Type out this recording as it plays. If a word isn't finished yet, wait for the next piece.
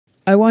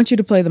I want you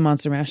to play the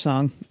Monster Mash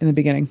song in the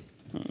beginning.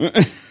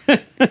 I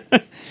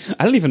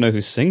don't even know who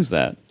sings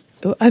that.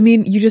 I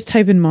mean, you just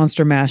type in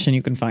Monster Mash and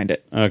you can find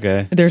it.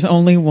 Okay. There's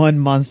only one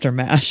Monster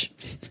Mash.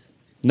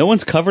 No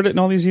one's covered it in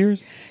all these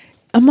years?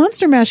 A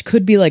Monster Mash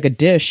could be like a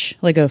dish,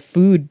 like a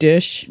food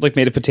dish. Like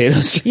made of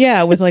potatoes?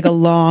 Yeah, with like a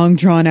long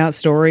drawn out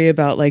story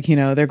about like, you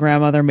know, their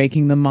grandmother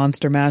making them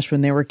Monster Mash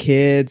when they were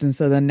kids. And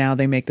so then now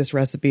they make this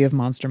recipe of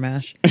Monster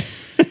Mash.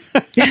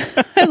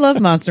 I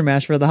love Monster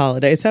Mash for the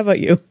holidays. How about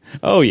you?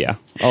 Oh, yeah.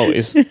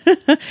 Always.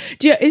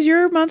 Is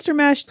your Monster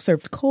Mash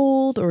served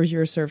cold or is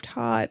yours served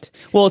hot?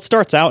 Well, it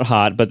starts out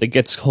hot, but it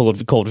gets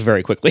cold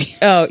very quickly.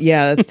 Oh,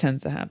 yeah, that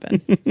tends to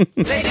happen. They did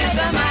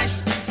the mash.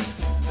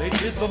 They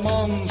did the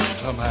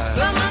Monster Mash.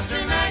 The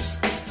Monster Mash.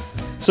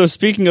 So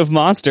speaking of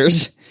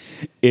monsters,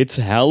 it's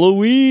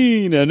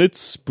Halloween and it's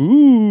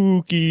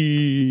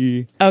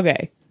spooky.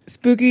 Okay.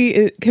 Spooky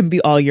it can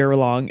be all year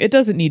long. It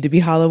doesn't need to be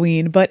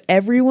Halloween, but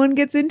everyone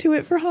gets into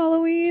it for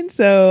Halloween.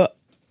 So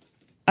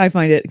I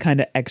find it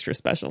kind of extra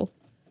special.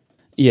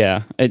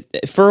 Yeah.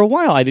 For a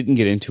while, I didn't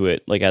get into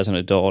it like as an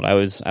adult. I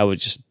would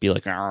just be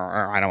like,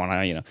 I don't want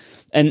to, you know.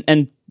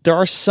 And there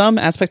are some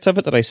aspects of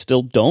it that I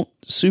still don't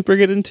super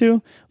get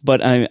into,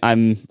 but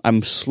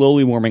I'm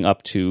slowly warming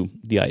up to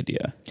the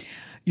idea.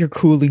 You're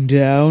cooling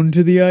down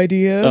to the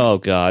idea? Oh,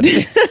 God.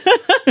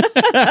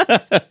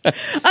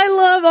 I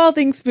love all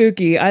things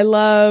spooky. I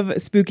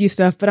love spooky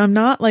stuff, but I'm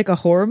not like a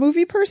horror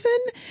movie person,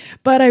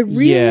 but I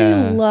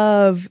really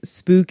love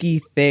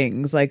spooky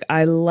things. Like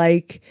I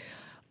like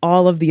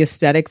all of the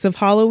aesthetics of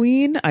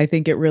Halloween. I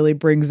think it really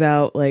brings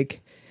out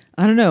like,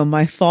 I don't know,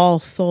 my fall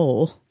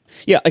soul.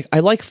 Yeah,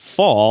 I like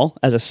fall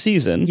as a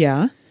season.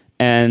 Yeah.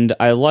 And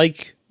I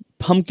like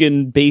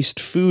pumpkin-based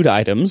food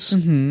items.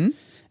 Mm-hmm.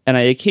 And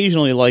I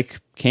occasionally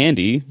like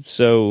candy.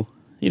 So,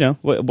 you know,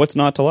 what's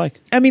not to like?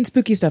 I mean,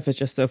 spooky stuff is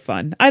just so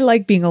fun. I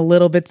like being a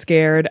little bit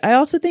scared. I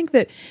also think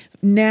that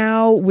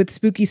now with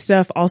spooky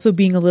stuff also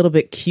being a little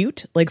bit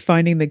cute, like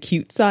finding the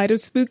cute side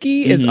of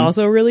spooky is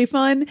also really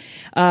fun.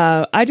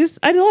 I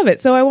love it.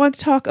 So I want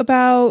to talk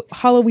about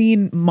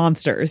Halloween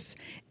monsters.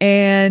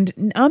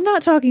 And I'm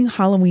not talking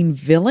Halloween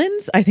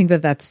villains. I think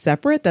that that's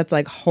separate. That's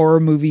like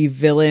horror movie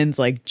villains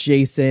like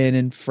Jason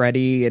and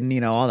Freddy and, you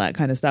know, all that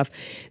kind of stuff.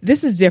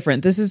 This is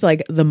different. This is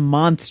like the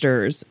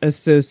monsters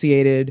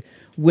associated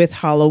with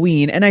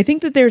Halloween. And I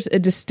think that there's a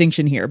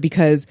distinction here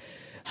because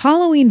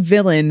Halloween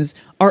villains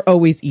are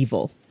always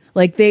evil.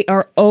 Like they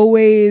are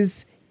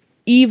always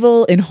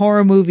evil in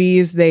horror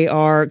movies. They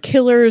are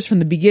killers from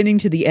the beginning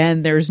to the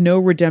end. There's no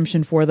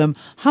redemption for them.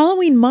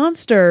 Halloween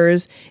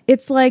monsters,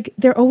 it's like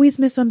they're always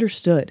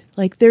misunderstood.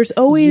 Like there's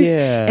always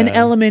an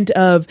element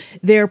of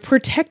they're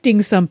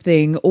protecting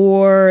something,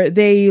 or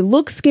they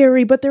look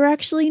scary but they're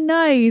actually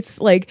nice,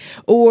 like,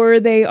 or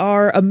they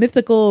are a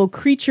mythical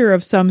creature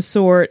of some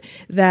sort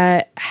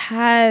that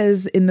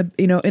has in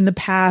the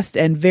past,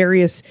 and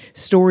various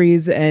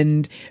stories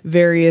and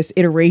various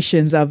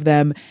iterations of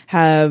them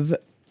have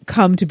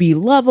come to be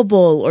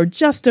lovable or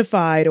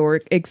justified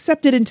or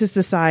accepted into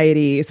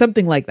society,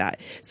 something like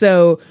that.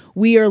 So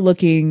we are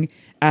looking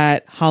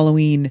at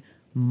Halloween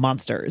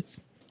monsters.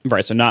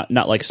 Right. So not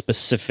like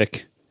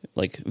specific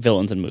like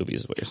villains in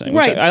movies is what you're saying.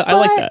 Right. Which I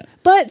like that.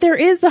 But there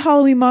is the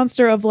Halloween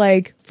monster of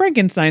like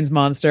Frankenstein's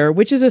monster,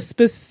 which is a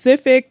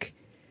specific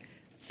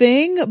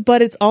thing,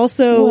 but it's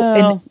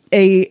also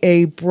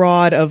a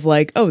broad of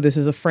like, oh, this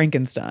is a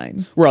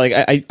Frankenstein. Right.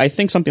 Like I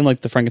think something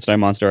like the Frankenstein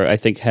monster, I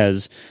think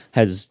has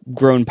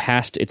grown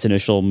past its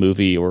initial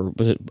movie, or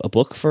was it a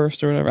book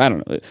first or whatever? I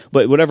don't know.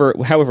 But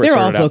however, they're it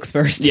all started books out,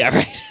 first. Yeah,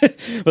 right.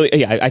 But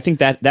yeah, I think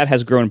that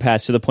has grown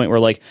past to the point where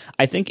like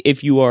I think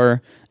if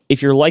you're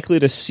likely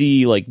to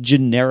see like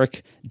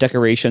generic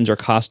decorations or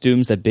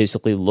costumes that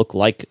basically look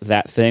like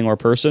that thing or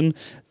person,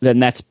 then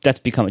that's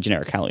become a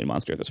generic Halloween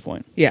monster at this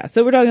point. Yeah,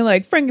 so we're talking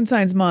like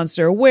Frankenstein's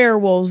monster,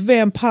 werewolves,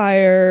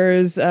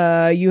 vampires,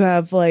 you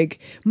have like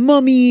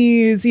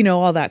mummies, you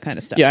know, all that kind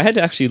of stuff. Yeah, I had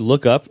to actually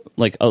look up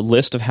like a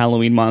list of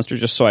Halloween monsters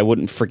just so I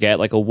wouldn't forget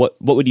like what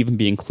would even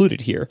be included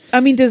here.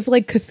 I mean, does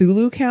like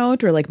Cthulhu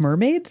count, or like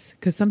mermaids?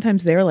 Because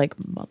sometimes they're like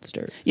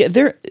monsters. Yeah,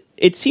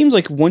 it seems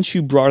like once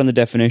you broaden the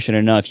definition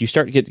enough, you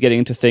start getting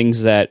into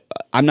things that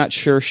I'm not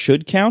sure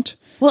should count.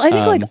 Well, I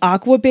think like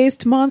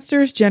aqua-based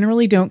monsters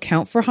generally don't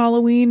count for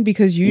Halloween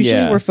because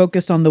usually we're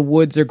focused on the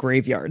woods or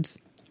graveyards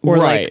or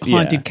like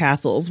haunted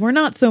castles. We're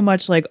not so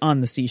much like on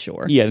the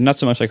seashore. Yeah, not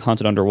so much like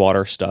haunted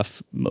underwater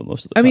stuff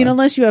most of the time. I mean,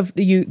 unless you have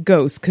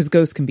ghosts, because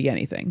ghosts can be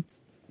anything.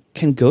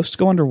 Can ghosts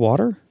go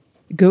underwater?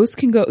 Ghosts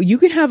can go. You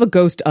can have a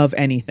ghost of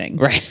anything.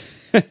 Right.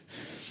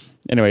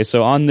 Anyway,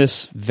 so on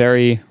this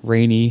very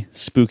rainy,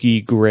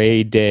 spooky,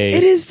 gray day...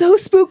 It is so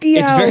spooky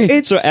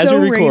out. So as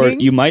we record, raining.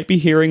 You might be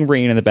hearing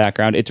rain in the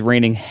background. It's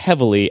raining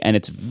heavily, and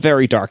it's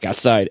very dark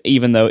outside,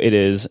 even though it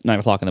is 9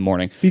 o'clock in the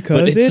morning.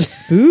 Because it's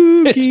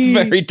spooky. It's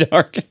very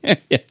dark.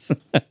 Yes.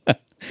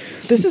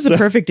 This is a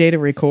perfect day to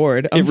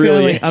record. It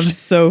really is. I'm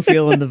so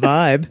feeling the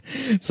vibe.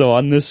 So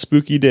on this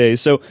spooky day...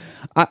 So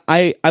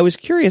I was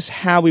curious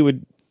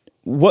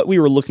what we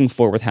were looking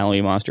for with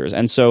Halloween monsters,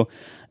 and so...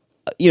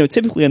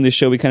 typically on this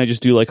show we kind of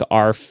just do like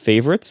our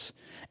favorites,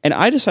 and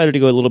I decided to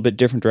go a little bit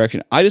different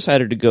direction. I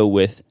decided to go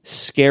with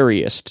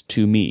scariest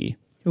to me.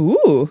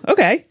 Ooh,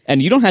 okay.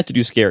 And you don't have to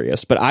do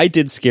scariest, but I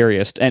did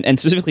scariest, and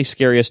specifically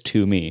scariest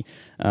to me.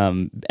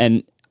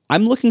 And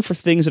I'm looking for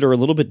things that are a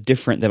little bit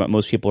different than what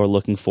most people are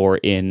looking for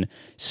in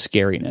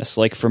scariness.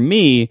 Like for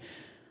me,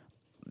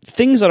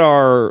 things that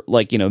are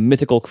like,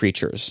 mythical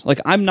creatures. Like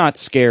I'm not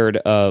scared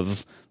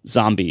of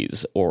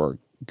zombies or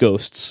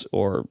ghosts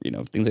or,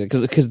 things like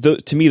that. Because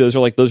to me, those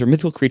are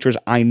mythical creatures.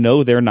 I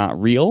know they're not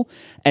real,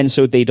 and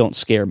so they don't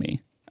scare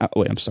me.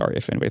 Wait, I'm sorry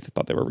if anybody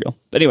thought they were real.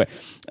 But anyway,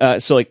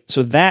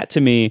 so that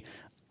to me,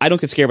 I don't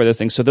get scared by those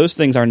things. So those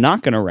things are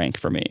not going to rank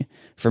for me.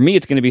 For me,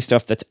 it's going to be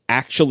stuff that's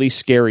actually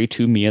scary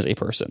to me as a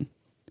person.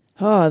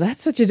 Oh,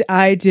 that's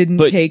I didn't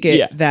take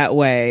it that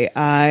way.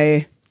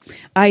 I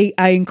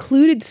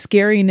included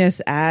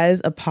scariness as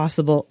a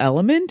possible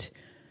element,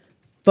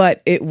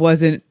 but it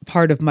wasn't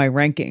part of my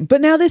ranking.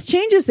 But now this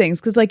changes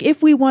things, because like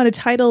if we want to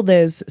title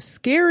this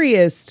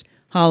Scariest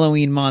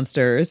Halloween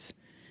Monsters,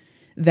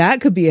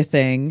 that could be a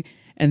thing.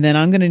 And then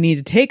I'm going to need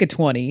to take a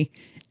 20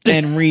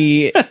 and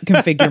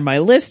reconfigure my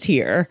list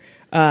here.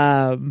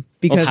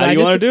 Because how do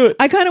you want to do it?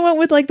 I kind of went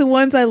with like the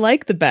ones I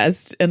like the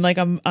best and like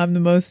I'm the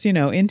most,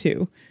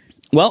 into.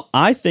 Well,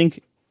 I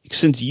think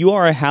since you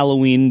are a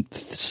Halloween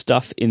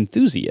stuff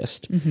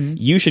enthusiast,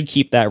 you should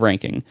keep that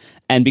ranking.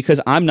 And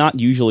because I'm not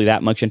usually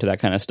that much into that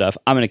kind of stuff,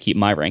 I'm going to keep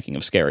my ranking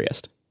of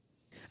scariest.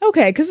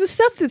 Okay, because the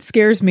stuff that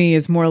scares me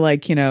is more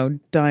like,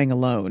 dying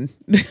alone.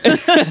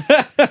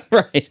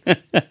 Right.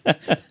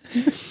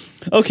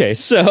 Okay,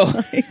 so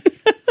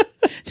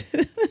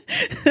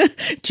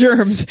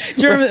germs.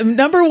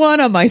 Number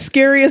one on my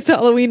scariest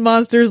Halloween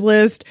monsters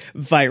list: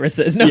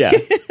 viruses. No. Yeah.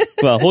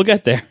 Well, we'll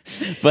get there.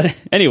 But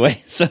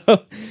anyway, so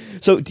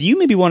do you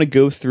maybe want to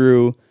go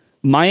through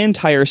my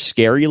entire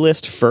scary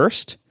list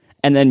first,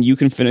 and then you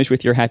can finish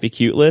with your happy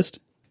cute list?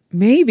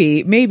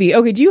 Maybe.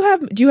 Okay. Do you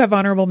have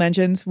honorable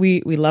mentions?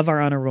 We love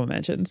our honorable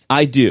mentions.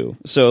 I do.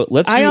 So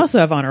I also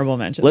have honorable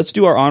mentions. Let's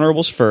do our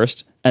honorables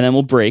first, and then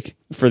we'll break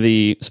for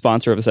the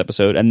sponsor of this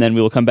episode, and then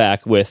we will come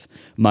back with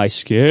my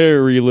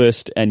scary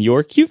list and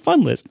your cute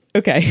fun list.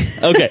 Okay.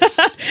 Okay.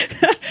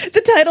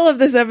 The title of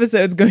this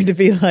episode is going to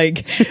be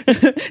like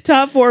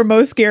top 4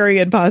 most scary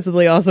and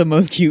possibly also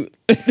most cute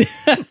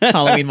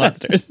Halloween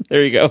monsters.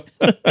 There you go.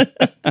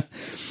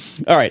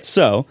 All right.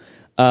 So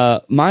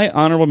my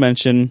honorable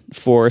mention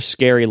for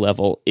scary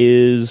level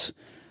is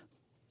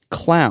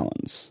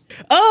clowns.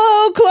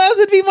 Oh, clowns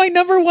would be my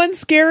number one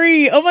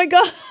scary. Oh my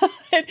God.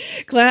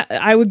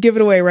 I would give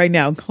it away right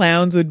now.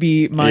 Clowns would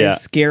be my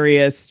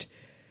scariest.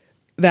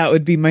 That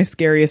would be my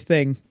scariest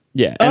thing.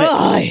 Yeah.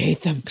 I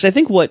hate them. Because I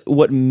think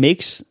what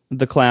makes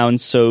the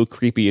clowns so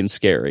creepy and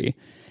scary,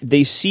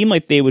 they seem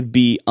like they would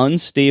be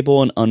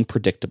unstable and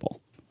unpredictable.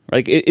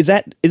 Like, isn't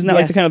that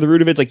like the kind of the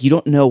root of it? It's like you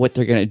don't know what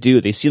they're going to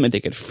do. They seem like they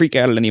could freak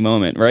out at any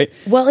moment, right?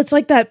 Well, it's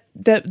like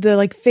the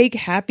like fake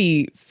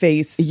happy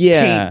face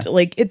paint.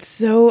 Like, it's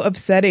so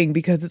upsetting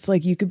because it's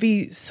like you could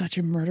be such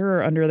a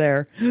murderer under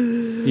there.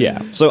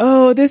 Yeah.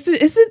 So this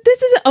is a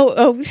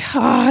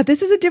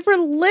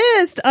different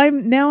list.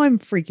 I'm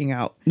freaking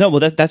out. No,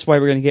 well that's why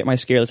we're going to get my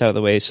scare list out of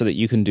the way so that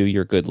you can do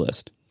your good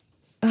list.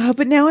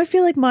 But now I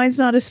feel like mine's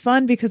not as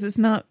fun because it's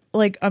not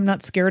like I'm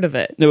not scared of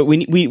it. No, but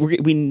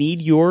we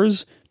need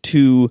yours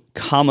to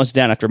calm us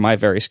down after my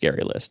very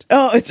scary list.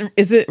 Oh,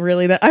 is it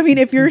really that? I mean,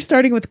 if you're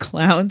starting with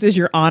clowns as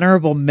your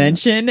honorable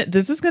mention,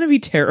 this is going to be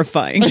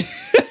terrifying.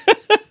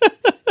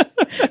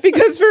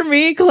 Because for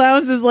me,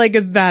 clowns is like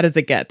as bad as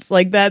it gets.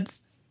 Like that's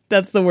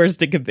the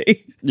worst it could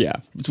be. Yeah.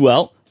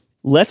 Well,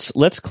 let's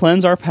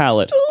cleanse our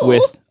palate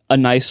with a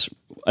nice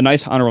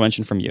honorable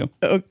mention from you.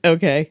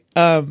 Okay.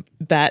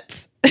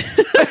 Bats.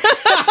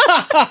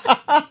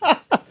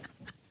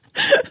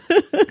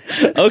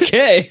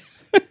 Okay.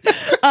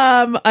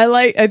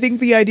 I think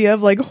the idea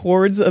of like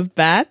hordes of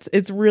bats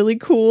is really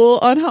cool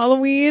on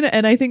Halloween,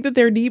 and I think that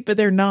they're neat, but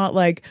they're not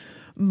like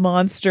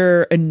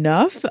monster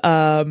enough.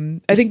 I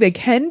think they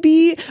can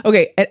be.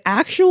 Okay, an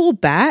actual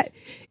bat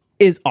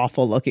is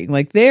awful looking.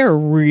 Like they're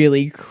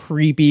really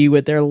creepy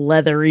with their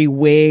leathery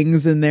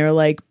wings and their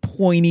like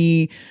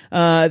pointy,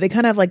 they kind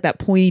of have like that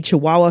pointy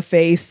chihuahua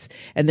face,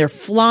 and they're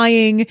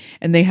flying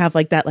and they have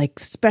like that like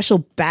special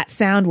bat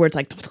sound where it's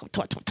like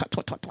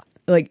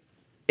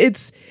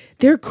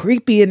they're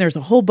creepy, and there's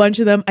a whole bunch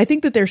of them. I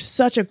think that they're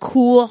such a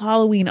cool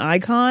Halloween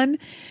icon,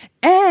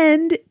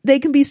 and they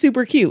can be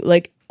super cute.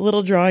 Like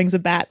little drawings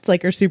of bats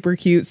like are super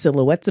cute.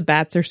 Silhouettes of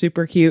bats are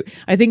super cute.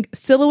 I think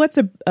silhouettes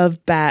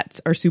of bats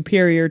are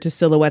superior to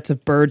silhouettes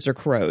of birds or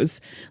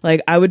crows.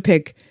 Like I would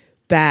pick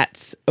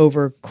bats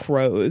over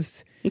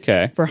crows.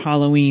 Okay. For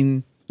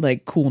Halloween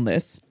like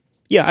coolness.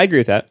 Yeah, I agree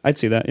with that. I'd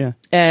see that, yeah.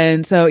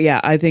 And so,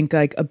 yeah, I think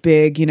like a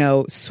big,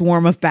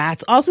 swarm of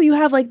bats. Also, you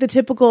have like the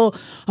typical,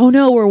 oh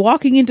no, we're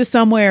walking into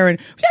somewhere and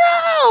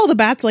all the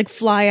bats like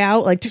fly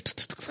out. Like,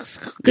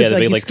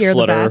 they like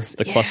flutter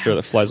the cluster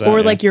that flies out.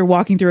 Or like you're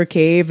walking through a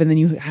cave and then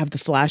you have the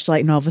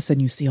flashlight and all of a sudden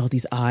you see all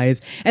these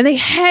eyes and they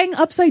hang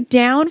upside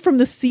down from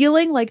the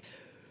ceiling like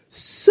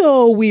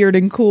so weird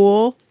and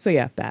cool. So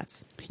yeah,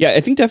 bats. Yeah,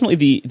 I think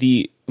definitely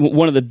the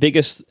one of the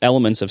biggest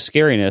elements of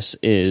scariness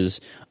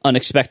is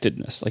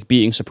unexpectedness, like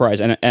being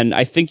surprised. And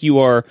I think you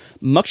are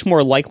much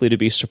more likely to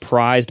be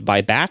surprised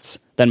by bats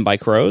than by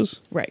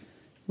crows. Right.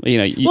 You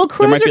know, well,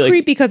 crows are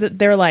creepy because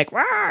they're like,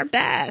 "Rah,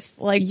 death."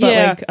 Like,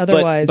 yeah, but like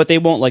otherwise, but they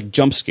won't like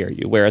jump scare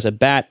you. Whereas a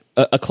bat,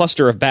 a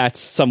cluster of bats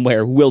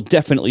somewhere will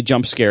definitely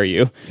jump scare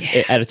you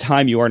at a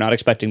time you are not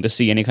expecting to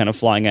see any kind of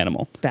flying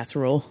animal. bats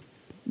rule.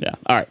 Yeah.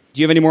 All right.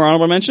 Do you have any more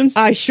honorable mentions?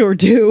 I sure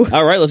do.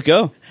 All right, let's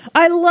go.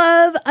 I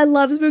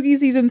love spooky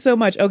season so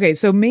much. Okay,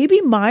 so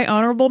maybe my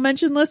honorable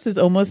mention list is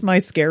almost my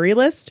scary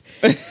list,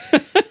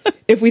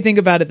 if we think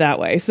about it that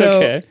way. So,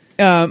 Okay.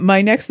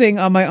 My next thing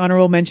on my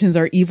honorable mentions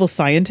are evil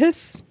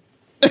scientists.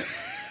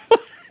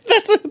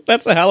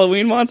 That's a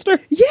Halloween monster?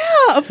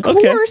 Yeah, of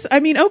course. I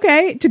mean,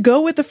 okay, to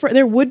go with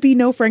there would be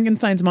no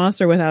Frankenstein's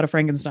monster without a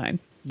Frankenstein.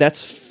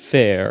 That's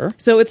fair.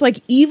 So it's like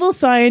evil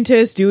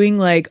scientists doing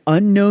like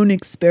unknown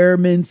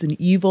experiments in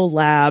evil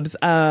labs.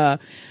 I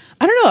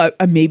don't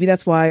know. Maybe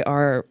that's why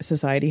our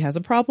society has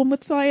a problem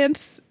with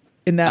science,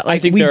 in that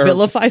like we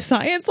vilify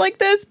science like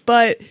this.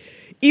 But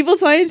evil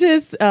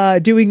scientists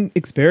doing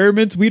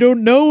experiments we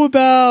don't know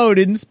about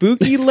in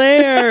spooky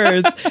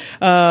lairs.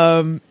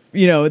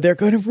 You know, they're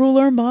going to rule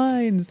our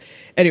minds.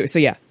 Anyway, so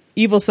yeah,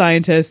 evil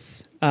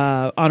scientists,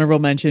 honorable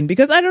mention,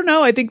 because I don't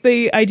know, I think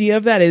the idea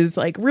of that is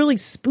like really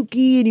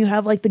spooky, and you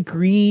have like the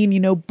green, you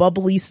know,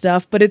 bubbly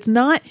stuff, but it's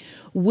not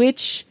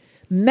witch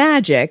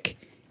magic,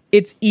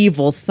 it's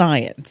evil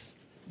science.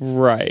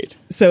 Right.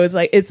 So it's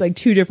like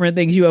two different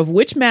things. You have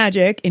witch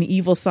magic and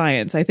evil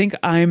science. I think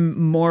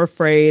I'm more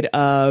afraid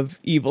of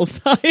evil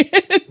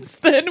science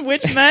than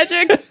witch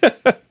magic.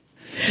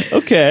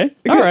 Okay.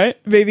 All right.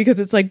 Maybe because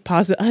it's like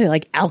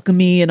like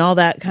alchemy and all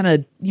that kind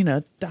of, you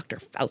know, Dr.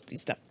 Fauci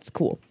stuff. It's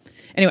cool.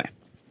 Anyway,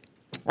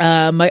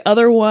 my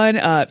other one,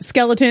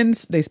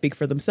 skeletons. They speak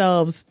for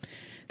themselves.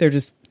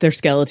 They're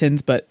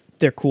skeletons, but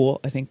they're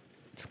cool. I think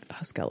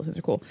skeletons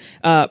are cool.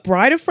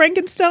 Bride of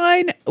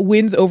Frankenstein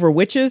wins over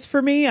witches for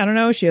me. I don't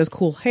know. She has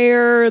cool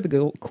hair,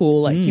 the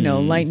cool, like, you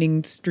know,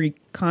 lightning streak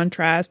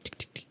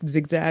contrast,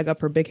 zigzag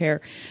up her big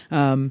hair.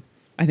 I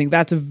think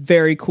that's a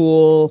very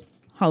cool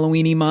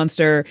Halloweeny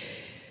monster.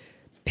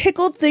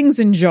 Pickled things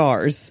in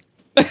jars.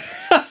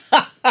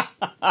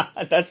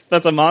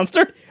 That's a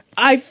monster?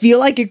 I feel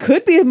like it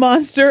could be a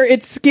monster.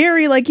 It's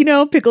scary, like, you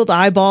know, pickled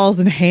eyeballs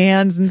and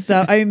hands and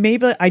stuff. I mean,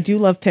 maybe I do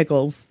love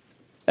pickles.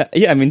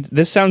 Yeah, I mean,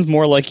 this sounds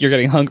more like you're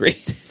getting hungry.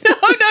 No,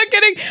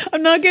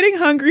 I'm not getting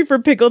hungry for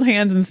pickled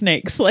hands and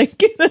snakes.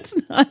 Like, that's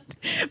not,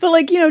 but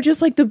like, you know, just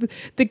like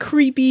the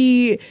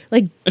creepy,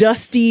 like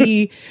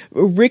dusty,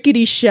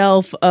 rickety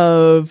shelf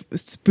of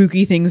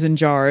spooky things in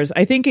jars.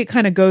 I think it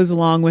kind of goes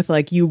along with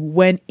like, you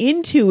went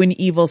into an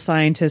evil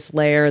scientist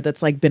lair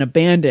that's like been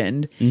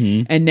abandoned.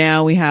 Mm-hmm. And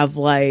now we have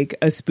like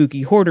a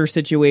spooky hoarder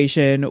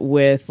situation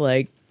with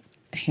like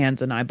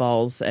hands and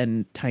eyeballs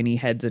and tiny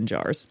heads in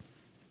jars.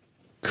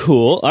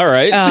 Cool. All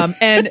right.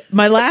 And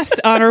my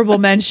last honorable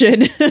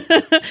mention, is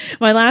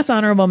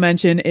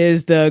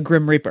the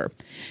Grim Reaper,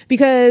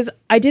 because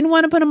I didn't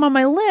want to put him on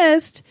my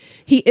list.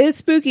 He is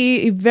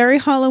spooky, very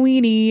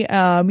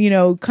Halloweeny, you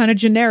know, kind of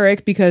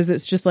generic because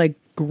it's just like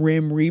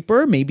Grim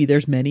Reaper. Maybe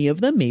there's many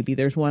of them. Maybe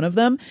there's one of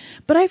them.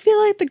 But I feel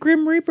like the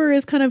Grim Reaper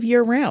is kind of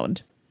year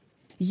round.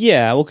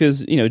 Yeah, well,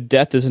 because, you know,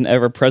 death is an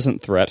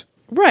ever-present threat.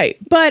 Right.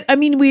 But I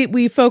mean,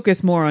 we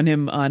focus more on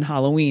him on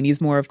Halloween. He's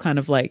more of kind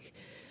of like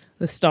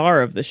the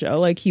star of the show.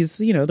 Like, he's,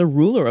 you know, the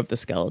ruler of the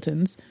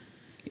skeletons.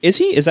 Is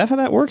he? Is that how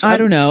that works? I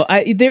don't know.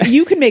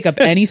 You can make up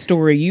any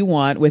story you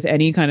want with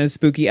any kind of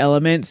spooky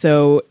element,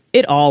 so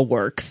it all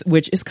works,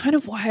 which is kind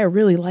of why I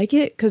really like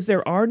it, because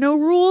there are no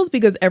rules,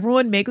 because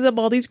everyone makes up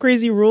all these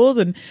crazy rules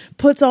and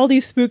puts all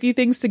these spooky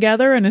things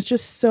together, and it's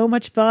just so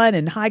much fun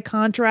and high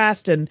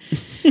contrast and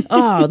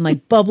and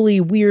like bubbly,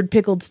 weird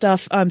pickled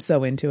stuff. I'm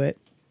so into it.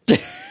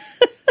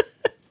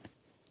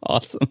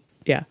 Awesome.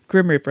 Yeah,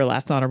 Grim Reaper,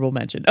 last honorable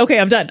mention. Okay,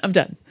 I'm done.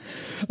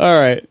 All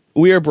right.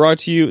 We are brought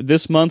to you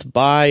this month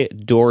by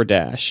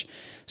DoorDash.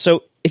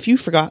 So if you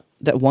forgot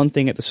that one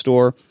thing at the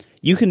store,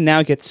 you can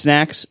now get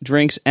snacks,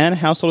 drinks, and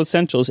household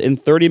essentials in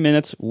 30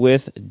 minutes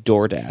with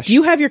DoorDash. Do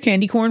you have your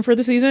candy corn for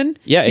the season?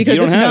 Yeah, if you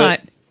don't have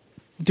it,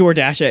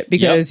 DoorDash it,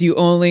 because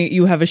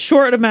you have a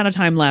short amount of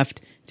time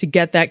left to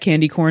get that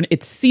candy corn.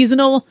 It's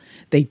seasonal.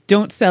 They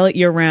don't sell it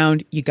year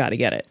round. You got to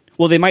get it.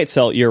 Well, they might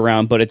sell it year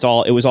round, but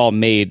it was all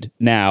made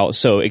now,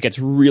 so it gets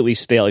really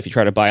stale if you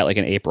try to buy it like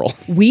in April.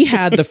 We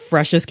had the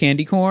freshest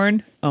candy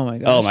corn. Oh my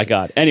gosh. Oh my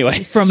god.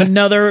 Anyway, from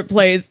another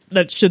place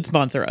that should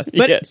sponsor us.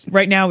 But yes.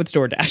 Right now it's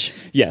DoorDash.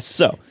 Yes.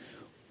 So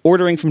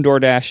Ordering from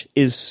DoorDash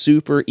is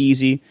super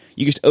easy.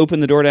 You just open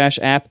the DoorDash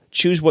app,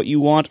 choose what you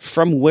want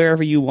from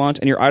wherever you want,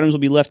 and your items will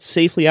be left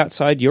safely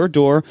outside your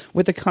door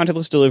with the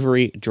contactless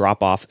delivery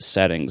drop-off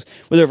settings.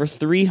 With over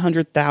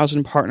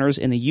 300,000 partners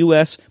in the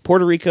U.S.,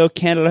 Puerto Rico,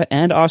 Canada,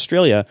 and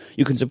Australia,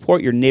 you can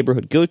support your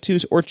neighborhood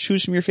go-tos or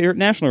choose from your favorite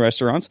national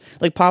restaurants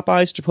like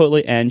Popeyes,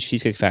 Chipotle, and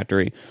Cheesecake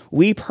Factory.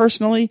 We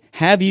personally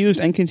have used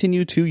and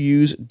continue to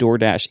use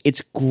DoorDash.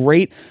 It's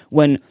great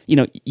when,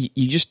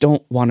 you just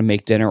don't want to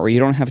make dinner or you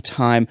don't have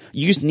time.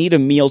 You just need a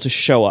meal to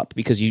show up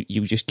because you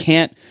just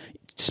can't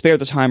spare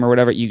the time or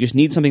whatever. You just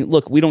need something.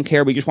 Look, we don't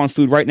care. We just want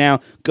food right now.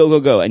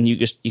 Go. And you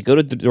go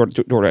to the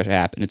DoorDash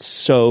app, and it's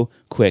so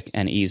quick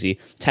and easy.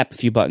 Tap a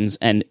few buttons,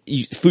 and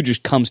food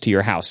just comes to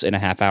your house in a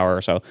half hour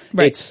or so.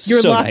 Right.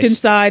 You're so locked nice.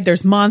 inside.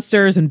 There's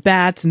monsters and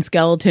bats and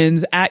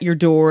skeletons at your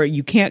door.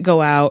 You can't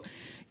go out.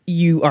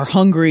 You are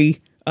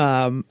hungry,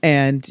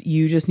 and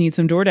you just need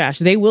some DoorDash.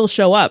 They will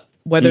show up,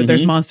 whether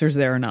there's monsters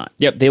there or not.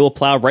 Yep, they will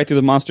plow right through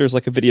the monsters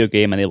like a video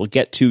game, and they will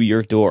get to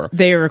your door.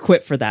 They are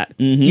equipped for that.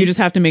 You just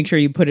have to make sure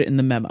you put it in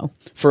the memo.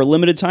 For a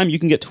limited time, you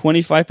can get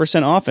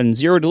 25% off and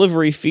zero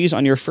delivery fees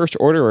on your first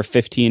order of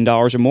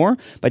 $15 or more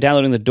by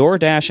downloading the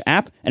DoorDash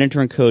app and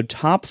entering code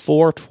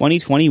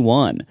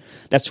TOP42021.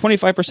 That's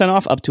 25%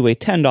 off up to a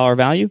 $10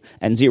 value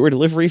and zero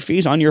delivery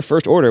fees on your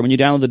first order when you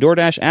download the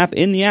DoorDash app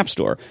in the App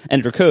Store.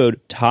 Enter code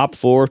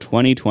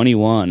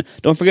TOP42021.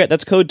 Don't forget,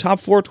 that's code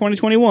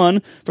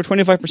TOP42021 for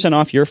 25%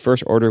 off your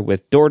first order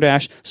with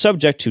DoorDash,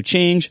 subject to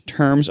change,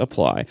 terms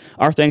apply.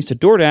 Our thanks to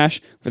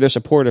DoorDash for their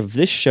support of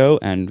this show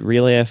and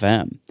Relay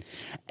FM.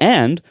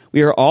 And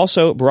we are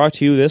also brought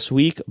to you this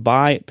week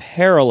by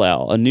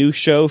Parallel, a new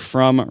show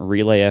from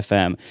Relay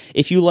FM.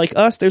 If you like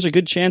us, there's a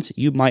good chance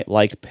you might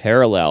like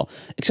Parallel.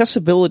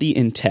 Accessibility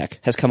in tech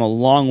has come a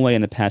long way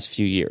in the past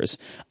few years.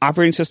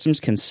 Operating systems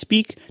can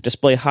speak,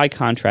 display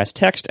high-contrast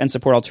text, and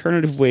support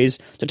alternative ways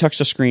to touch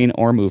the screen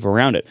or move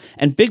around it.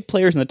 And big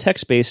players in the tech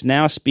space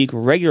now speak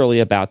regularly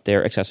about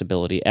their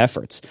accessibility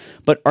efforts.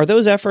 But are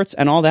those efforts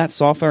and all that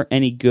software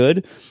any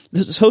good?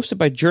 This is hosted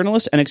by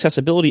journalist and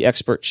accessibility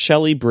expert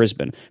Shelley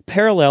Brisbane.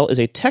 Parallel is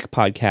a tech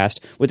podcast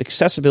with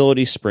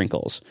accessibility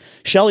sprinkles.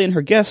 Shelley and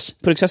her guests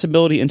put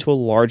accessibility into a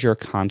larger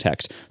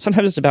context.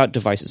 Sometimes it's about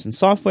devices and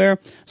software.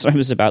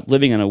 Sometimes it's about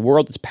living in a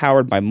world that's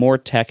powered by more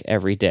tech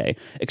every day.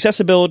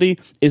 Accessibility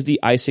is the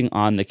icing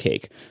on the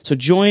cake. So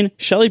join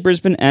Shelley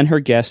Brisbane and her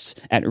guests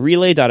at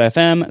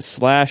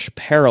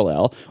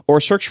relay.fm/parallel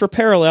or search for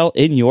Parallel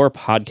in your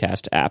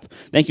podcast app.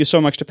 Thank you so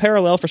much to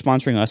Parallel for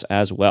sponsoring us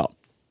as well.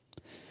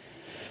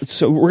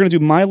 So we're going to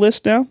do my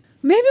list now?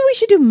 Maybe we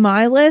should do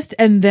my list,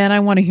 and then I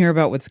want to hear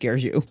about what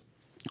scares you.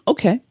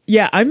 Okay.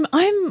 Yeah, I'm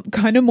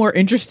kind of more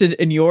interested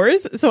in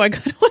yours, so I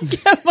kind of want to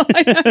get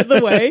mine out of the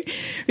way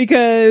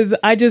because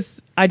I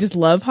just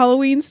love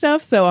Halloween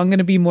stuff. So I'm going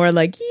to be more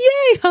like,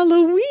 yay,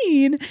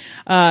 Halloween!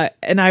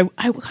 And I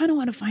kind of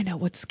want to find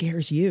out what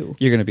scares you.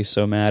 You're going to be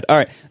so mad. All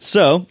right.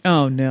 So,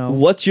 oh no,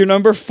 what's your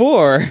number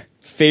 4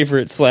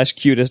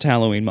 favorite/cutest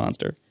Halloween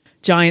monster?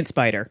 Giant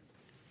spider.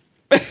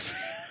 I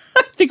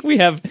think we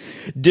have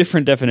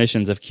different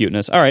definitions of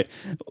cuteness. All right.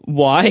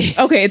 Why?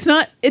 Okay,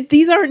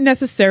 these aren't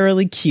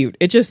necessarily cute.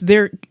 It just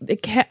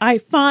I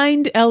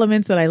find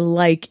elements that I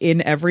like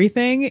in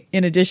everything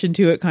in addition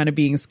to it kind of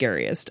being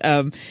scariest.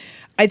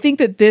 I think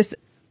that this,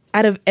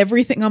 out of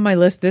everything on my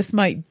list, this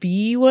might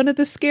be one of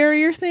the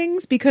scarier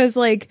things because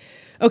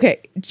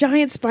okay,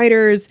 giant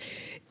spiders,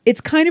 it's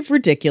kind of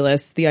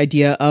ridiculous, the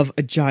idea of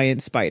a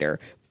giant spider,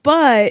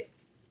 but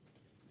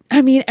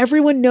I mean,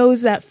 everyone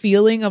knows that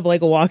feeling of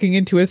walking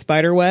into a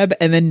spider web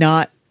and then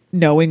not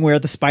knowing where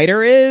the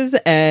spider is,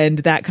 and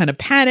that kind of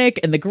panic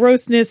and the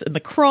grossness and the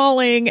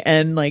crawling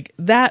and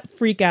that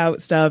freak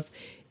out stuff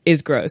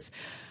is gross.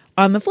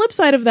 On the flip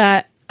side of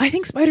that, I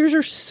think spiders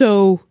are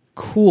so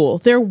cool.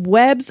 Their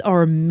webs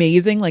are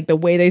amazing. The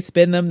way they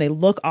spin them, they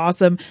look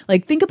awesome.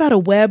 Think about a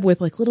web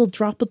with little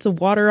droplets of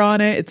water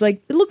on it. It's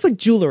it looks like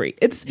jewelry.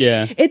 It's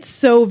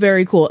so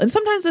very cool. And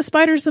sometimes the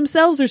spiders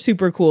themselves are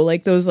super cool.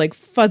 Those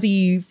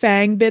fuzzy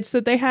fang bits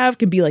that they have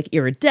can be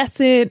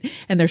iridescent,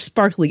 and their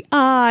sparkly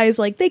eyes.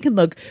 They can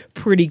look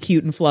pretty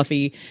cute and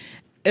fluffy.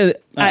 I don't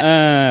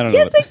know.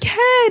 Yes, they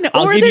can.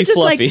 I'll or give they're you just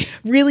fluffy.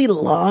 Really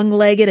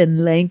long-legged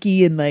and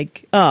lanky and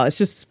it's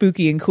just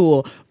spooky and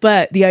cool.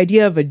 But the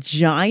idea of a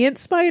giant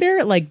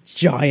spider,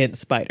 giant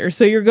spider.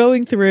 So you're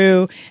going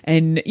through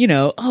and,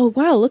 oh,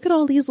 wow, look at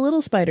all these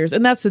little spiders.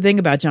 And that's the thing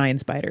about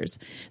giant spiders.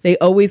 They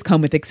always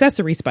come with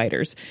accessory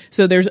spiders.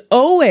 So there's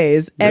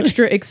always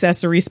extra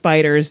accessory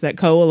spiders that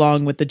go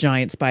along with the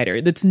giant spider.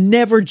 That's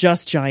never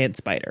just giant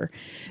spider.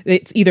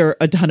 It's either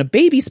a ton of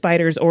baby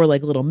spiders or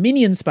little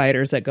minion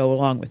spiders that go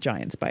along with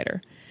giant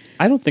spider.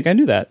 I don't think I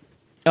knew that.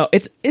 Oh,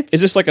 it's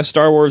Is this a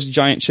Star Wars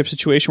giant ship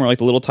situation where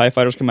the little TIE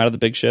fighters come out of the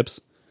big ships?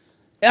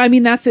 I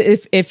mean, that's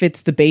if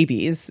it's the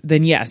babies,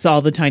 then yes,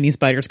 all the tiny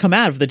spiders come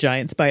out of the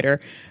giant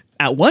spider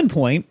at one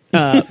point.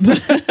 But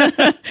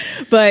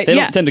they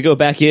don't tend to go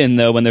back in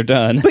though when they're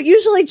done. But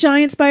usually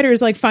giant spider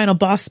is final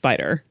boss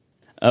spider.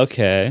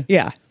 Okay.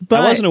 Yeah.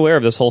 But I wasn't aware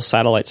of this whole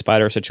satellite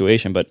spider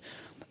situation, but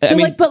So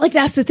but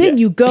that's the thing.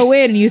 You go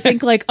in and you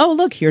think like, oh,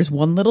 look, here's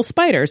one little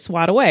spider,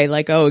 swat away.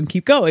 Like, oh, and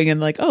keep going. And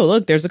like, oh,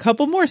 look, there's a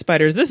couple more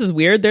spiders. This is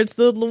weird. There's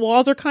the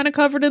walls are kind of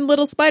covered in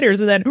little spiders.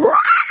 And then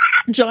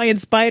giant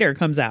spider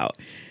comes out.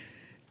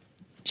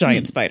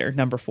 Giant spider,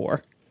 number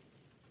 4.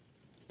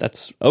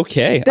 That's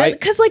okay.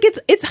 Because like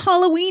it's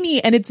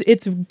Halloweeny and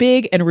it's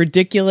big and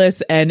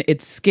ridiculous and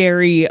it's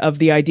scary of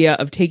the idea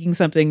of taking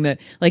something that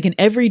like an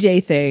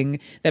everyday thing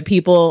that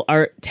people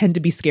tend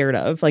to be scared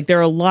of. Like there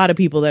are a lot of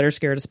people that are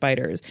scared of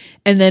spiders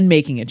and then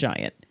making it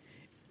giant,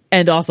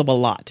 and also a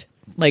lot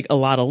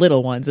of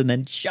little ones and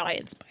then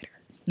giant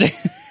spider.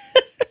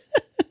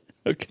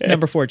 Okay.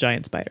 Number 4,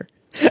 giant spider.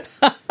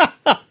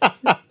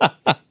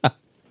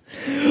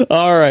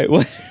 All right.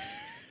 Well,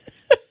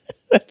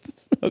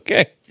 that's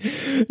okay.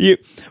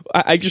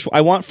 I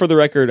want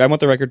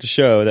the record to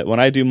show that when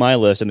I do my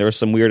list and there were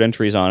some weird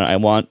entries on it, I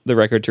want the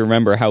record to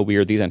remember how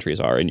weird these entries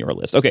are in your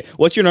list. Okay,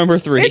 what's your number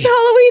 3? It's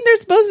Halloween. They're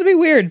supposed to be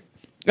weird.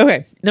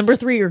 Okay, number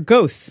 3 are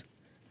ghosts.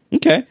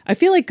 Okay. I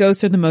feel like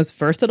ghosts are the most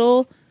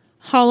versatile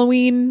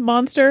Halloween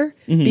monster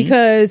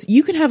because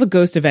you can have a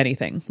ghost of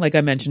anything, like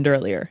I mentioned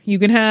earlier. You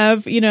can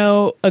have,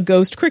 a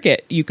ghost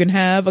cricket. You can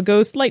have a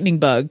ghost lightning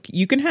bug.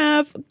 You can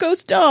have a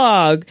ghost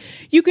dog.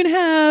 You can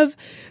have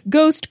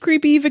ghost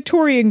creepy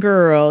Victorian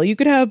girl. You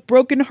could have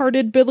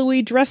broken-hearted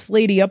billowy dress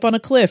lady up on a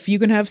cliff. You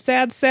can have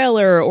sad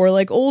sailor or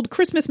like old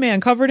Christmas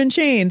man covered in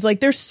chains. Like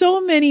there's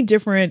so many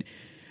different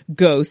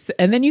ghosts.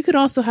 And then you could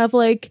also have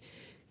like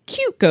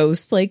cute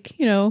ghosts, like,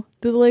 the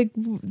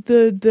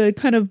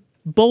kind of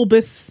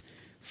bulbous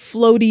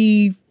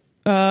floaty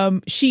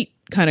sheet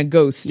kind of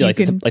ghost. Yeah, like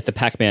the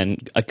Pac-Man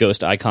a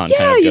ghost icon yeah,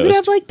 kind of ghost. You could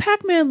have like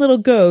Pac-Man little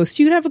ghost.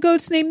 You could have a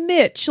ghost named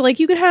Mitch. Like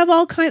you could have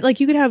all kind, like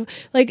you could have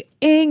like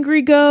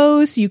angry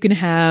ghosts. You can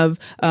have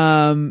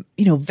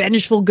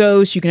vengeful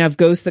ghosts. You can have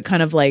ghosts that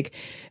kind of like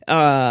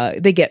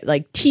they get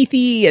like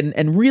teethy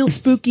and real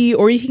spooky,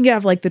 or you can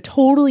have like the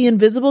totally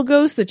invisible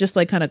ghosts that just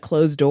like kind of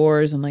close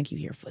doors and like you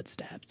hear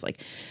footsteps. Like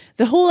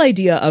the whole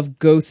idea of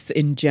ghosts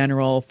in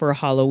general for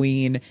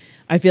Halloween,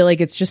 I feel like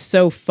it's just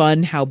so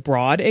fun how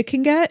broad it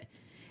can get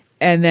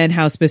and then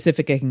how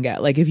specific it can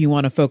get. Like if you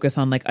want to focus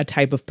on like a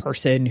type of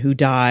person who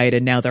died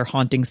and now they're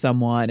haunting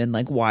someone and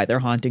like why they're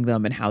haunting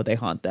them and how they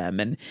haunt them.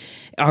 And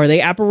are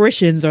they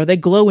apparitions? Are they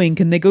glowing?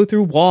 Can they go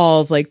through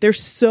walls? Like there's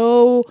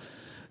so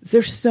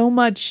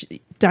much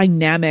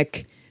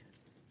dynamic.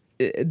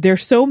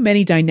 There's so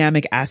many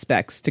dynamic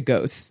aspects to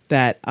ghosts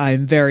that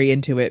I'm very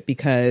into it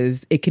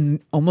because it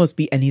can almost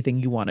be anything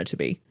you want it to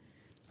be.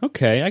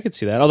 Okay, I could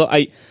see that. Although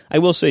I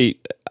will say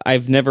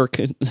I've never.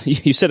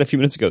 You said a few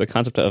minutes ago the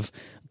concept of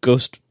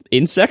ghost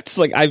insects.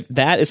 Like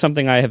that is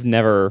something I have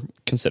never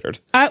considered.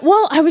 I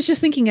was just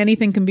thinking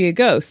anything can be a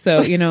ghost.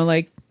 So ghost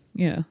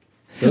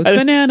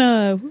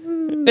banana.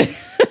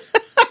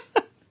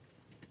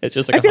 It's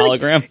just like a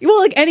hologram.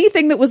 Like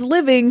anything that was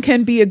living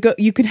can be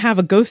you can have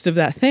a ghost of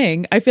that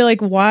thing. I feel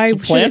like why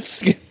should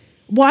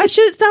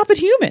it stop at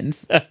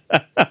humans?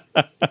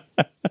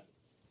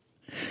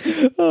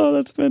 Oh,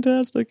 that's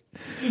fantastic.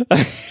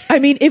 I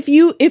mean, if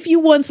you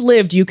once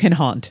lived, you can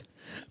haunt.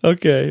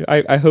 Okay.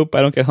 I hope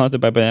I don't get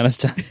haunted by bananas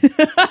time.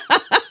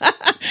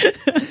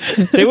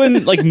 They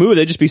wouldn't like move,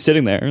 they'd just be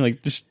sitting there.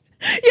 Like just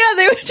yeah,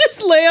 they would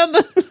just lay on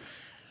the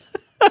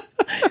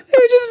it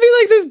would just be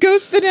like this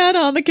ghost banana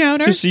on the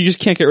counter. You just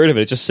can't get rid of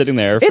it. It's just sitting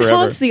there forever. It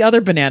haunts the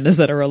other bananas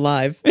that are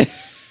alive. All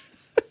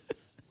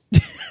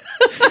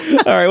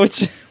right,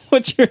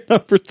 what's your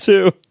number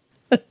 2?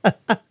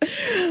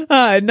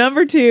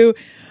 Number two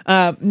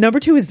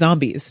is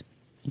zombies.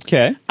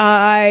 Okay.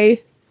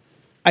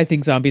 I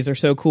think zombies are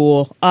so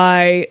cool.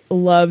 I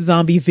love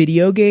zombie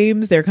video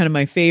games. They're kind of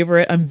my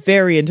favorite. I'm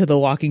very into The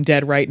Walking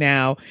Dead right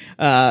now.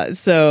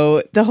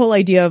 So the whole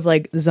idea of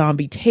like the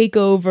zombie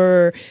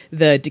takeover,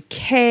 the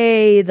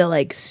decay, the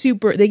like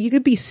you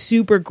could be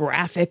super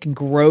graphic and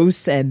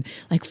gross and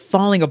like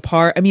falling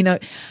apart. I mean,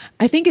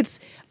 I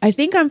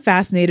think I'm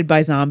fascinated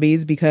by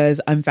zombies because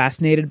I'm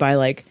fascinated by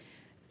like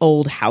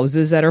old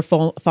houses that are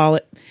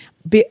falling.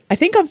 I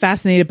think I'm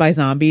fascinated by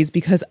zombies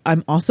because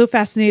I'm also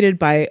fascinated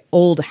by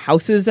old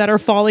houses that are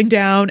falling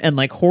down and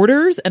like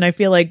hoarders. And I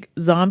feel like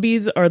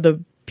zombies are the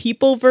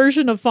people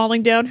version of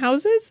falling down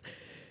houses.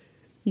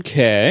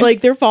 Okay. Like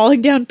they're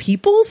falling down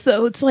people.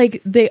 So it's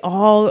like they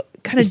all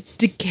kind of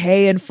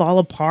decay and fall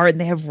apart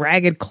and they have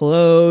ragged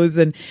clothes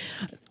and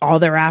all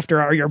they're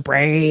after are your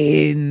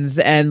brains.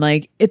 And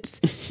like it's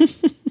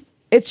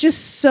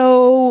just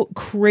so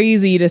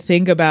crazy to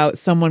think about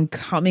someone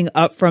coming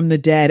up from the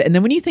dead. And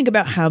then when you think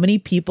about how many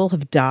people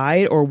have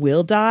died or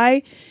will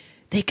die,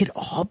 they could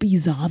all be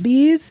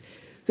zombies.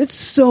 That's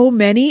so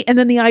many. And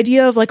then the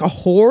idea of like a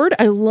horde.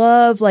 I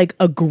love like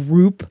a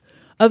group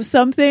of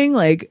something.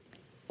 Like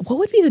what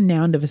would be the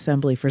noun of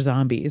assembly for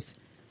zombies?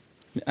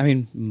 I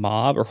mean,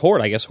 mob or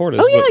horde. I guess horde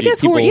is. Oh yeah, I guess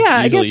horde. Yeah,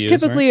 I guess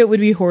typically right? It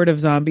would be horde of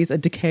zombies, a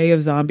decay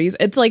of zombies.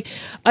 It's like,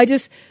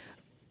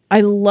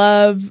 I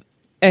love.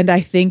 And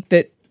I think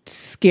that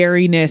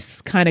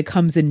scariness kind of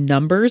comes in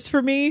numbers for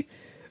me.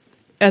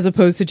 as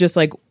opposed to just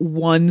like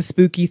one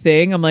spooky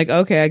thing. I'm like,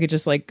 okay, I could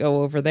just like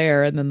go over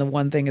there and then the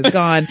one thing is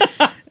gone.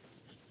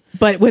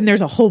 But when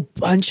there's a whole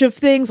bunch of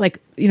things,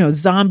 like, you know,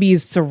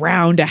 zombies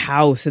surround a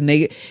house and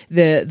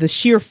the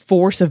sheer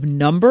force of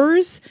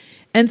numbers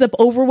ends up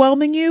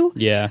overwhelming you.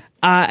 Yeah.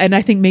 And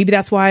I think maybe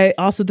that's why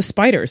also the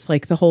spiders,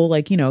 like the whole,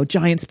 like, you know,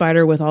 giant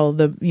spider with all of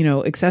the, you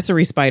know,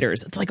 accessory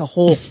spiders. It's like a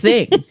whole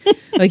thing.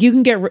 Like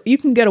you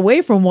can get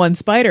away from one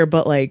spider,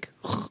 but like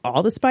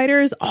all the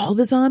spiders, all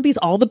the zombies,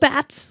 all the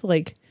bats,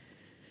 like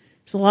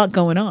there's a lot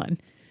going on.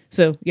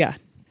 So yeah.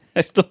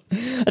 I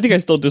think I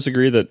still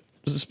disagree that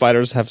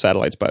spiders have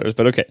satellite spiders,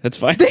 but okay, that's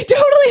fine. They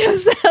totally have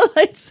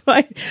satellite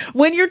spider.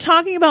 When you're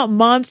talking about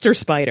monster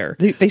spider,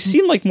 They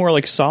seem like more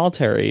like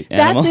solitary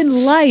animals. that's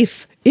in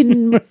life.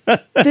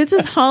 This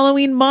is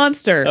Halloween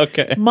monster.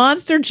 Okay.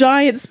 Monster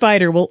giant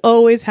spider will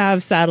always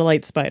have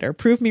satellite spider.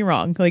 Prove me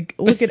wrong. Like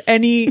look at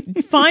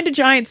find a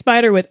giant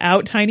spider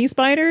without tiny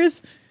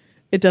spiders.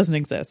 It doesn't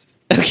exist.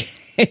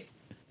 Okay.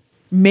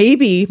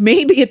 Maybe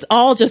it's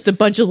all just a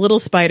bunch of little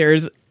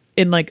spiders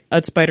in like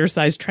a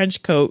spider-sized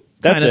trench coat.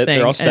 That's kind of it. thing.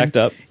 They're all stacked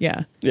up.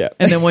 Yeah. Yeah.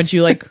 And then once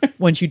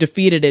you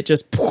defeat it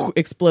just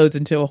explodes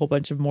into a whole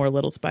bunch of more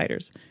little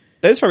spiders.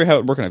 That's probably how it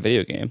would work in a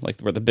video game, like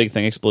where the big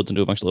thing explodes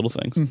into a bunch of little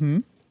things. Mm-hmm.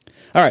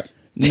 All right.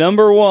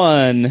 Number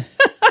one.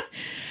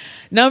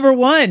 Number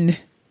one,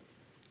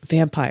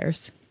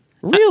 vampires.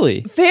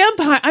 Really?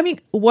 I mean,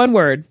 one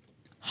word,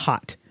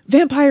 hot.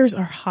 Vampires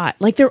are hot.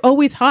 Like they're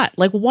always hot.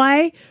 Like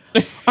why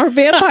are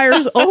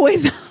vampires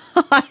always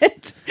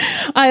hot?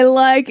 I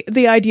like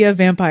the idea of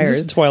vampires. Is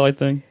this a Twilight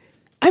thing?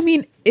 I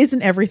mean,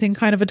 isn't everything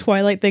kind of a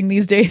Twilight thing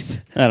these days?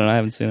 I don't know. I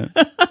haven't seen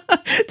it.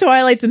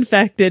 Twilight's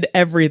infected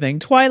everything.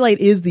 Twilight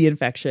is the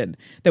infection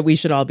that we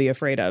should all be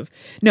afraid of.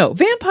 No,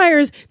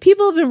 vampires,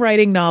 people have been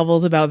writing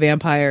novels about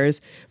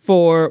vampires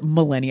for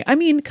millennia. I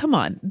mean, come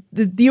on.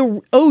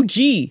 The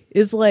OG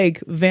is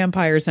like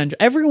vampire central.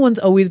 Everyone's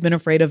always been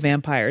afraid of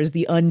vampires,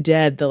 the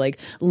undead, the like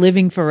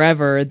living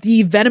forever,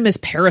 the venomous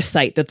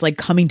parasite that's like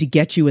coming to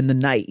get you in the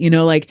night. You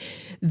know, like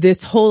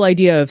this whole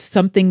idea of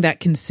something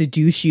that can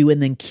seduce you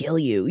and then kill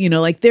you. You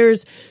know, like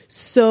there's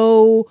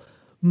so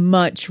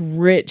much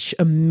rich,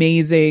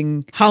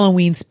 amazing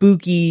Halloween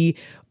spooky,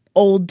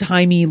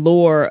 old-timey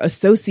lore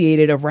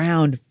associated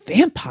around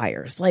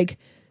vampires. Like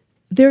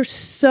they're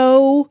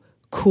so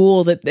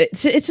cool that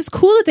it's just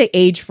cool that they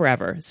age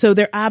forever. So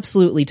they're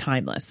absolutely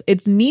timeless.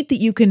 It's neat that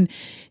you can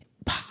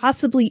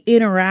possibly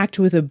interact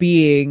with a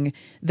being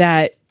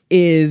that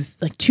is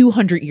like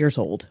 200 years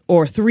old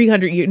or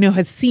 300 years,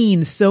 has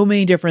seen so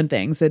many different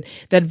things that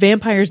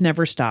vampires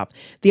never stop.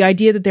 The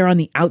idea that they're on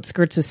the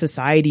outskirts of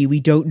society,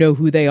 we don't know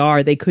who they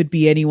are. They could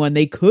be anyone.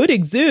 They could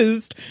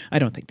exist. I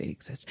don't think they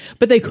exist,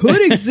 but they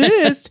could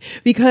exist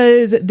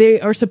because they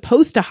are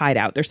supposed to hide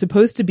out. They're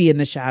supposed to be in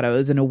the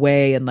shadows in a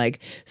way and like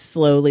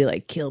slowly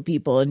like kill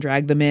people and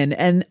drag them in.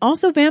 And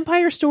also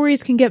vampire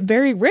stories can get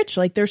very rich.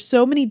 Like there's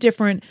so many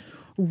different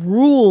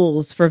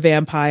rules for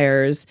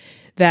vampires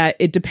that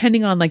it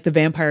depending on like the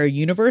vampire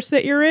universe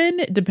that you're in,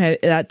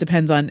 that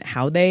depends on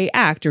how they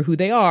act or who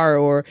they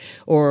are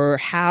or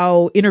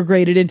how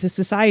integrated into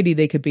society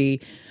they could be.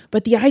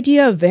 But the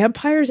idea of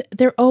vampires,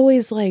 they're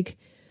always like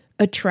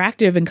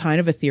attractive and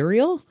kind of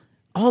ethereal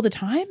all the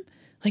time.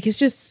 Like it's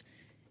just,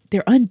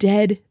 they're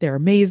undead. They're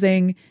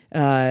amazing.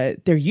 They're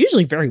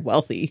usually very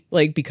wealthy,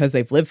 like because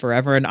they've lived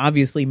forever and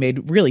obviously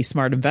made really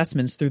smart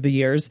investments through the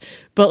years.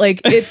 But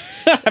like it's,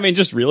 I mean,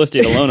 just real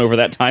estate alone over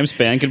that time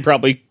span could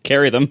probably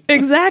carry them.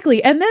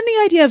 Exactly. And then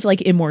the idea of like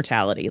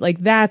immortality,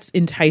 like that's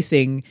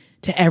enticing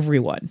to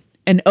everyone.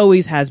 And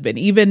always has been,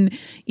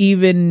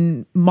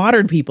 even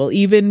modern people,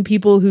 even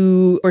people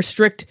who are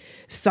strict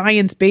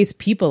science-based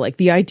people, like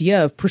the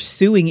idea of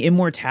pursuing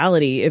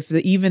immortality,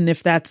 even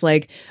if that's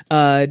like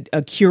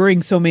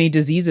curing so many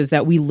diseases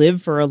that we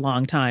live for a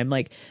long time,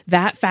 like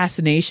that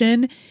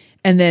fascination,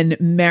 and then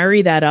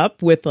marry that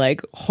up with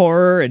like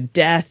horror and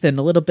death and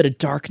a little bit of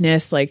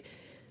darkness, like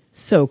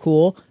so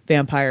cool.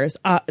 Vampires,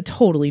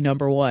 totally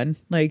number one.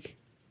 Like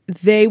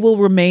they will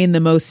remain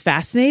the most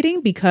fascinating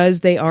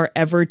because they are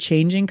ever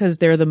changing, because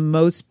they're the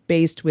most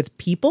based with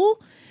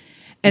people.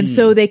 And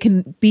so they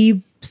can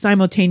be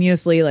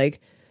simultaneously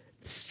like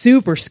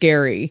super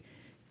scary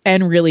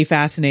and really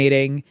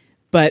fascinating,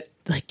 but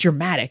like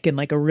dramatic in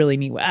like a really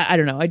neat way. I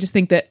don't know. I just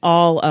think that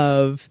all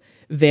of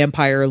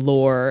vampire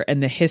lore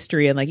and the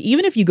history, and like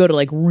even if you go to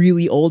like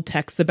really old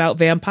texts about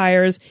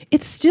vampires,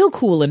 it's still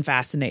cool and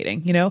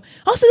fascinating, you know.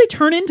 Also, they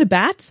turn into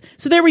bats,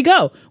 so there we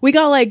go. We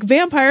got like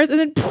vampires and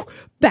then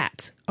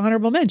bats,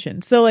 honorable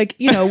mention. So like,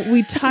 you know,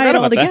 we tie it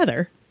all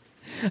together.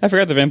 I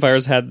forgot the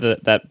vampires had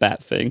that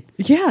bat thing.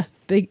 Yeah,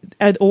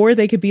 or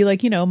they could be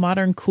like, you know,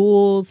 modern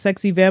cool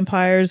sexy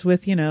vampires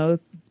with, you know,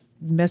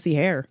 messy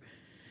hair.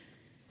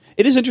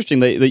 It is interesting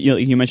that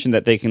you mentioned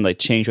that they can like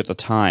change with the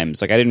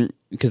times. Like I didn't,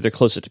 because they're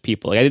closer to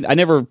people. Like I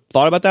never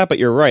thought about that, but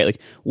you're right. Like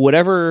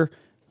whatever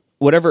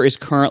is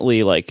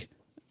currently like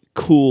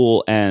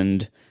cool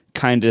and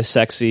kind of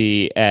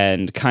sexy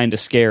and kind of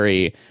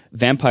scary,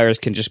 vampires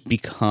can just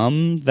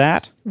become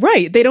that.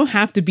 Right. They don't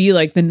have to be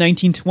like the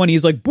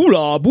 1920s, like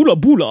bula, bula,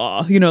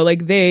 bula. You know,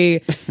 like they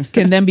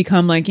can then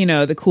become like, you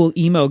know, the cool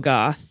emo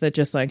goth that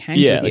just like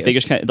hangs with Like you. they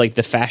just kind of like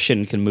the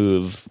fashion can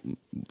move,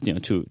 you know,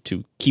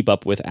 to keep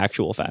up with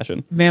actual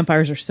fashion.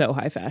 Vampires are so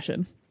high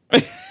fashion.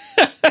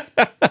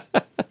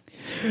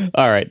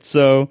 All right.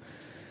 So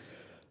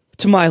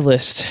to my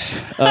list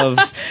of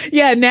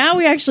Yeah. Now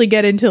we actually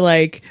get into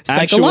like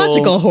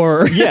psychological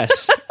horror.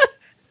 Yes.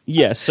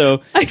 Yes.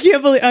 So I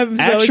can't believe I'm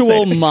so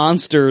actual excited.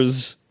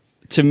 monsters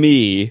to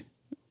me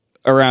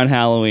around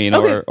Halloween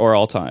Okay. or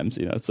all times,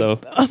 you know. So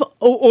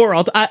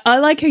I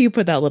like how you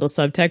put that little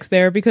subtext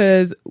there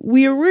because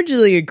we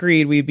originally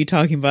agreed we'd be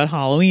talking about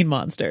Halloween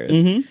monsters.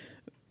 Mm-hmm.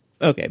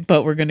 Okay,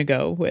 but we're gonna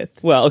go with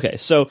well, okay.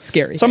 So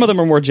Scary some of things.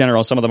 them are more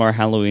general. Some of them are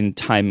Halloween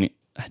time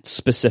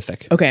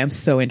specific. okay. I'm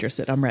so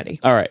interested. I'm ready.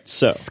 All right.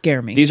 So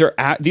Scare me. These are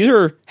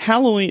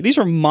Halloween. These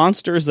are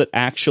monsters that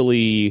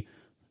actually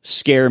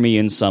scare me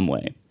in some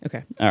way.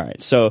 Okay. All right.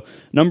 So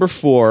number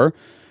 4,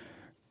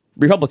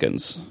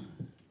 Republicans.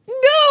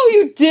 No,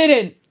 you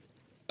didn't.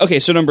 Okay.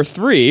 So number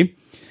 3,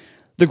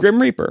 the Grim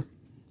Reaper.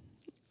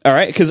 All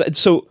right. Because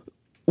so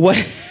what?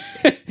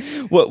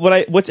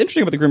 What's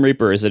interesting about the Grim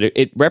Reaper is that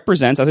it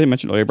represents, as I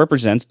mentioned earlier, it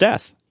represents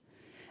death,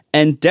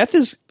 and death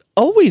is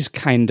always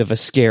kind of a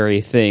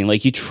scary thing.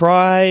 Like you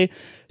try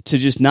to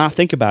just not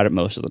think about it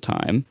most of the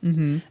time,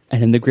 and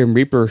then the Grim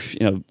Reaper,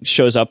 you know,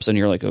 shows up, and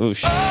you're like, oh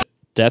shit,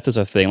 death is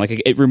a thing.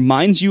 Like it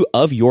reminds you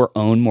of your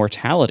own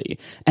mortality,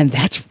 and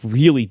that's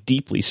really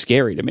deeply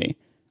scary to me.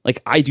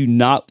 Like I do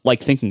not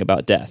like thinking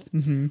about death,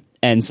 and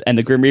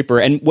the Grim Reaper.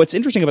 And what's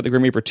interesting about the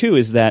Grim Reaper too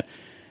is that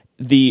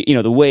the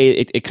way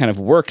it kind of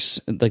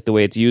works, like the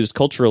way it's used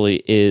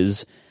culturally,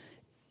 is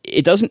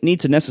it doesn't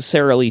need to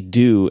necessarily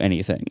do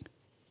anything.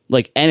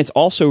 Like, and it's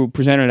also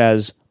presented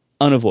as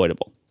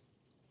unavoidable.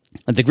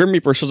 Like the Grim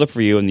Reaper shows up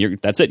for you, and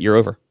that's it. You're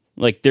over.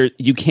 Like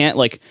you can't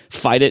like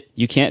fight it.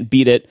 You can't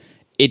beat it.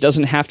 It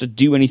doesn't have to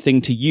do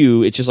anything to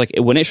you. It's just like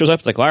when it shows up,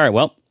 it's like, all right,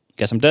 well,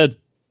 guess I'm dead.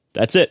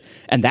 That's it.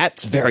 And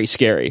that's very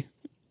scary.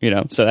 You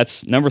know. So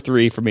that's number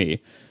 3 for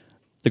me,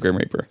 the Grim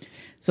Reaper.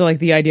 So like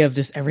the idea of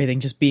just everything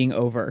just being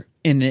over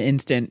in an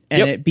instant and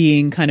Yep. it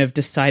being kind of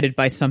decided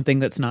by something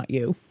that's not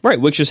you. Right,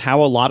 which is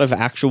how a lot of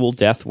actual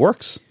death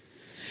works.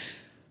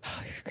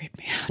 Creep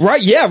me out.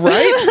 Right, yeah,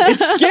 right?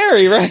 It's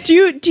scary, right? Do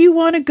you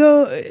want to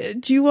go?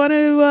 Do you want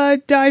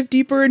to dive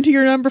deeper into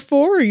your number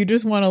 4, or you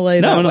just want to lay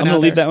that No, one I'm out going to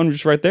leave there? that one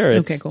just right there.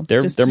 Okay, cool.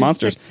 They're Just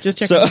monsters. Just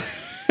check. So,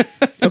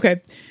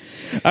 Okay.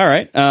 all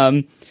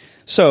right.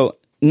 So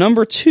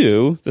number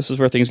 2, this is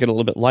where things get a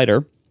little bit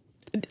lighter.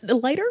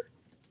 Lighter?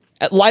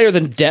 Lighter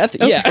than death?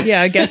 Yeah.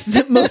 Yeah, I guess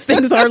that most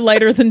things are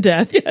lighter than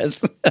death.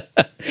 Yes.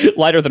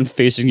 Lighter than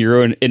facing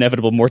your own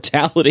inevitable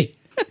mortality.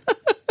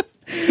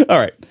 All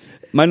right.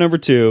 My number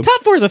 2.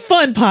 Top 4 is a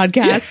fun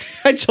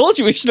podcast. I told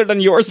you we should have done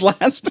yours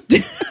last.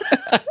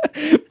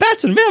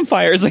 Bats and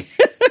vampires. All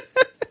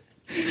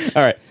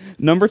right.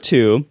 Number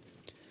 2,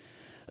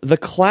 the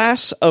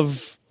class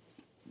of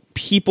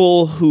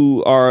people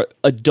who are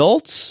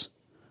adults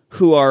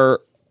who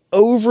are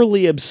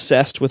overly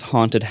obsessed with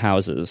haunted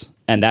houses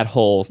and that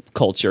whole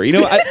culture. You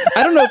know,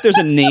 I don't know if there's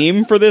a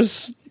name for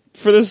this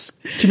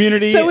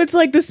community. So it's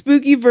like the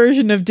spooky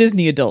version of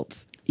Disney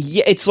adults.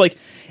 Yeah, it's like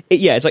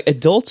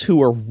adults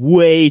who are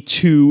way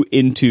too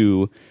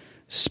into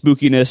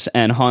spookiness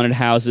and haunted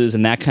houses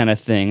and that kind of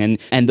thing,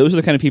 and those are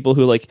the kind of people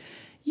who like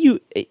you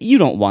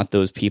don't want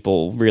those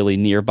people really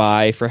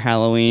nearby for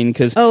Halloween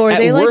because Oh, are at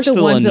they like worst the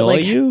they'll ones that annoy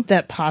like you.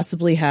 that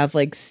possibly have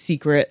like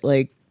secret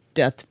like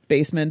death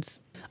basements?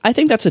 I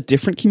think that's a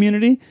different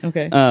community.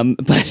 Okay.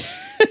 But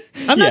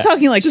I'm yeah, not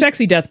talking like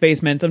sexy death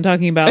basements. I'm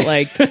talking about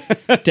like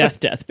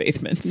death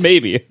basements.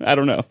 maybe I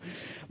don't know,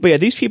 but yeah,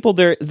 these people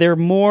they're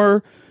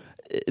more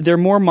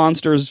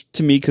monsters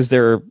to me because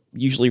they're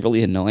usually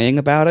really annoying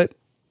about it.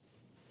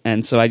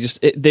 And so I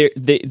just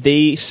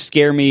they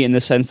scare me in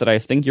the sense that I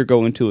think you're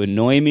going to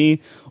annoy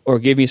me or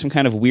give me some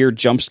kind of weird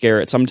jump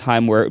scare at some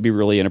time where it would be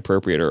really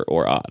inappropriate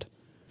or odd.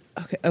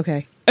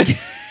 Okay.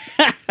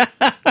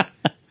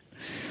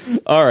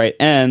 All right,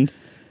 and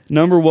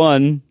number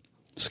 1,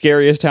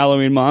 scariest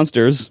Halloween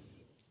monsters,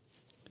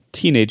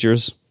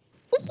 teenagers.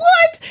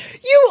 What?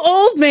 You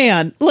old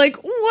man. Like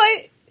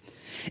what?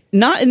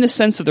 Not in the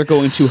sense that they're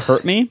going to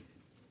hurt me,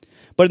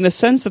 but in the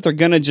sense that they're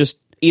going to just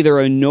either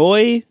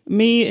annoy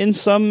me in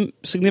some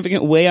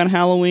significant way on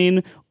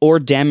Halloween or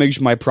damage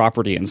my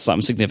property in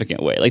some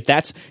significant way. Like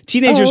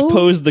teenagers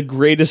pose the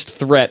greatest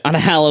threat on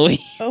Halloween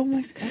Oh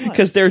my god.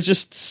 because they're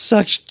just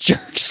such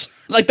jerks.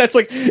 Like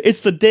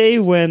it's the day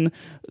when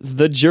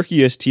the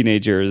jerkiest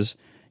teenagers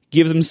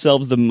give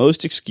themselves the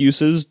most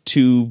excuses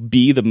to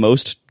be the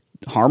most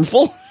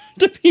harmful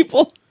to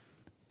people.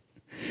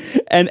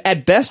 And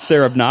at best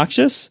they're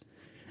obnoxious,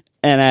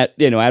 and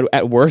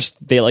at worst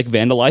they like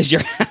vandalize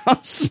your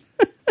house.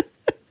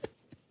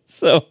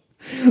 So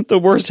the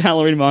worst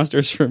Halloween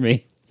monsters for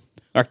me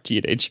are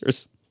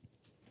teenagers.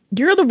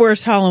 You're the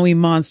worst Halloween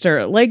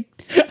monster. Like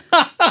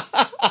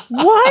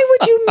Why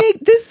would you make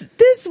this?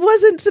 This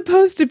wasn't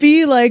supposed to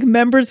be like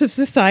members of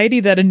society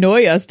that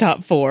annoy us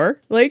top 4.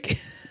 Like,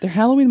 They're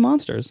Halloween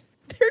monsters.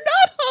 they're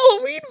not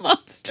Halloween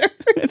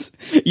monsters.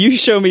 You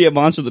show me a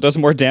monster that does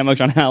more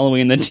damage on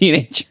Halloween than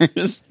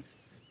teenagers.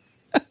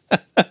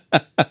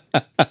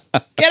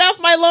 Get off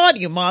my lawn,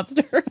 you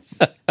monsters.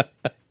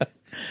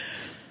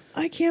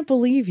 I can't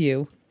believe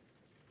you.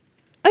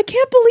 I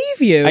can't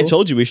believe you. I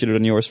told you we should have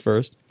done yours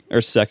first or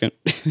second.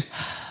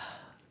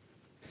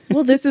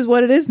 Well, this is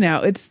what it is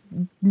now. It's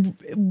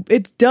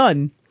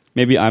done.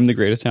 Maybe I'm the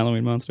greatest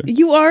Halloween monster.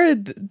 You are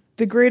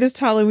the greatest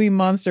Halloween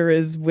monster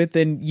is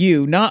within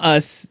you, not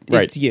us.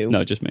 Right. It's you.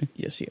 No, just me.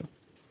 Just you.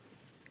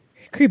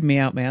 You're creeping me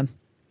out, man.